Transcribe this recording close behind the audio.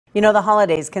You know, the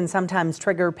holidays can sometimes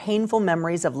trigger painful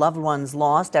memories of loved ones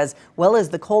lost, as well as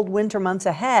the cold winter months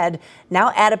ahead.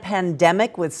 Now add a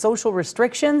pandemic with social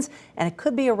restrictions, and it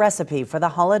could be a recipe for the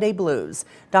holiday blues.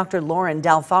 Dr. Lauren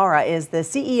Dalfara is the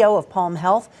CEO of Palm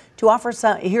Health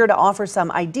here to offer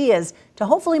some ideas to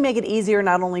hopefully make it easier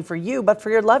not only for you, but for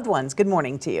your loved ones. Good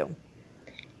morning to you.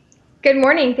 Good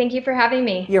morning. Thank you for having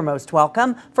me. You're most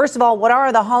welcome. First of all, what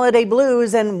are the holiday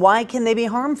blues and why can they be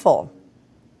harmful?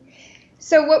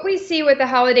 So what we see with the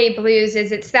holiday blues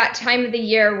is it's that time of the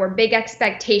year where big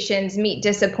expectations meet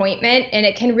disappointment, and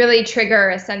it can really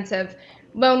trigger a sense of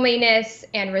loneliness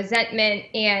and resentment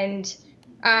and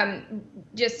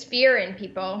just fear in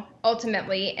people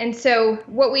ultimately. And so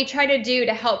what we try to do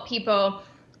to help people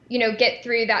get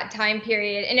through that time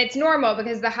period. And it's normal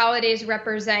because the holidays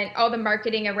represent all the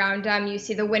marketing around them. You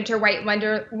see the winter white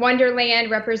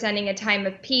wonderland representing a time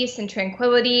of peace and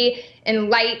tranquility, and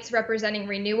lights representing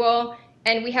renewal.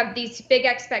 And we have these big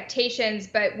expectations,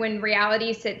 but when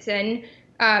reality sits in,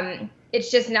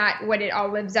 it's just not what it all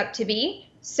lives up to be.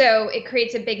 So it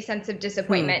creates a big sense of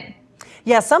disappointment.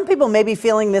 Yeah, some people may be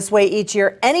feeling this way each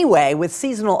year anyway with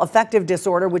seasonal affective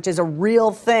disorder, which is a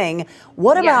real thing.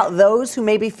 What about those who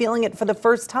may be feeling it for the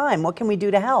first time? What can we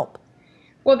do to help?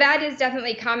 Well, that is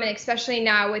definitely common, especially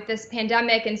now with this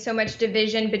pandemic and so much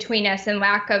division between us and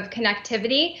lack of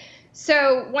connectivity.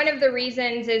 So one of the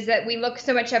reasons is that we look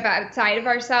so much outside of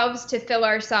ourselves to fill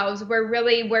ourselves, where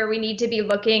we need to be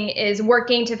looking is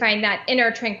working to find that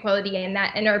inner tranquility and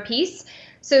that inner peace.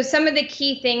 So some of the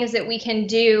key things that we can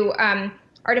do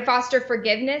are to foster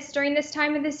forgiveness during this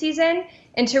time of the season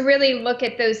and to really look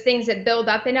at those things that build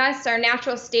up in us. Our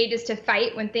natural state is to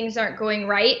fight when things aren't going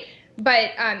right,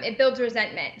 but it builds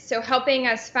resentment. So helping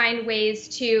us find ways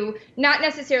to not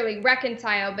necessarily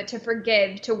reconcile, but to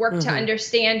forgive, to work to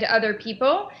understand other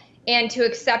people and to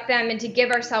accept them and to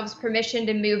give ourselves permission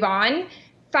to move on.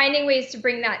 Finding ways to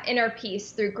bring that inner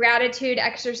peace through gratitude,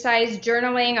 exercise,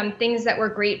 journaling on things that we're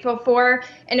grateful for,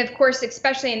 and of course,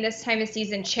 especially in this time of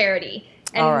season, charity.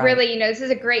 And really, this is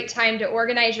a great time to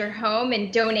organize your home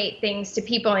and donate things to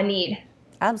people in need.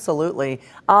 Absolutely.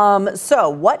 So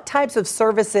what types of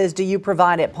services do you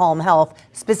provide at Palm Health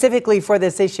specifically for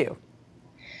this issue?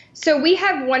 So we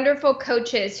have wonderful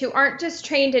coaches who aren't just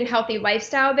trained in healthy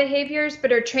lifestyle behaviors,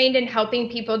 but are trained in helping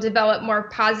people develop more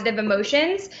positive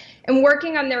emotions and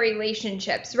working on their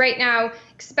relationships. Right now,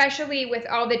 especially with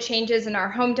all the changes in our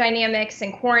home dynamics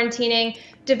and quarantining,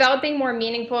 developing more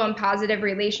meaningful and positive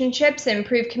relationships and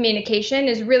improved communication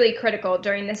is really critical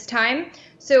during this time.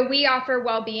 So we offer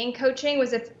well-being coaching,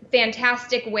 was a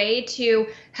fantastic way to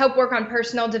help work on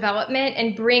personal development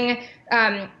and bring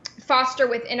foster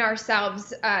within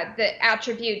ourselves the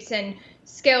attributes and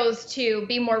skills to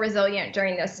be more resilient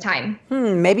during this time.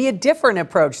 Maybe a different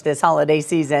approach this holiday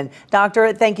season.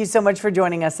 Doctor, thank you so much for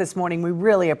joining us this morning. We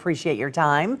really appreciate your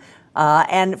time.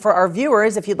 And for our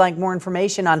viewers, if you'd like more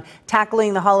information on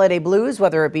tackling the holiday blues,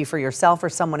 whether it be for yourself or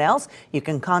someone else, you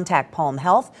can contact Palm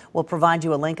Health. We'll provide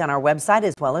you a link on our website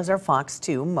as well as our Fox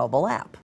 2 mobile app.